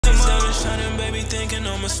thinking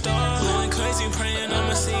I'm a star. Going crazy, praying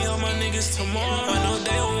I'ma see all my niggas tomorrow. I know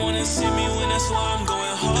they don't wanna see me when that's why I'm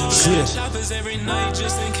going hard. Shoppers every night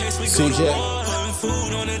just in case we go to war. Putting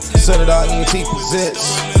food on the table. Senator ENT presents.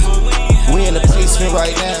 We in the basement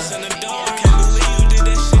right now.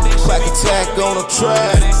 Quack Attack on the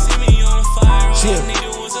track. Chill.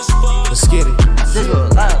 Let's get it.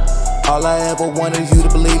 All I ever wanted you to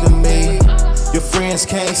believe in me. Your friends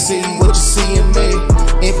can't see what you see in me.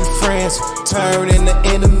 Every friends turn into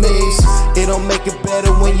enemies. It don't make it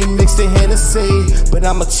better when you mix the Hennessy. But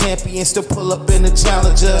I'm a champion, still pull up in the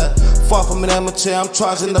Challenger. Far from an amateur, I'm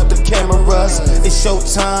charging up the cameras. It's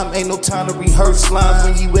showtime, ain't no time to rehearse lines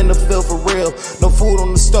when you in the field for real. No food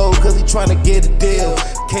on the stove, cause he trying to get a deal.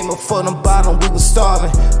 Came up for them bottom, we was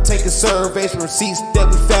starving. Taking surveys for receipts that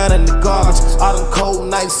we found in the garbage. All them cold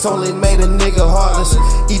nights only made a nigga heartless.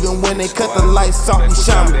 Even when they cut the lights off, we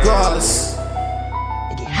shine regardless.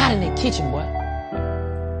 It get hot in that kitchen, boy.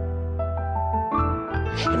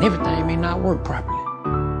 And everything may not work properly.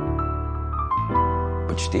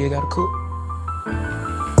 But you still gotta cook.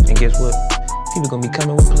 And guess what? People gonna be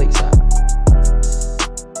coming with plates out.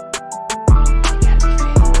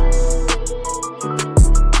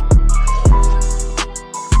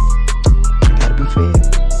 You gotta be fed.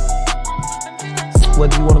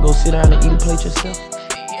 Whether you wanna go sit down and eat a plate yourself,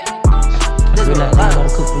 you're not gonna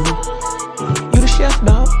cook for you. You the chef,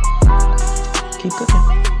 dog. Keep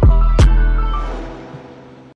cooking.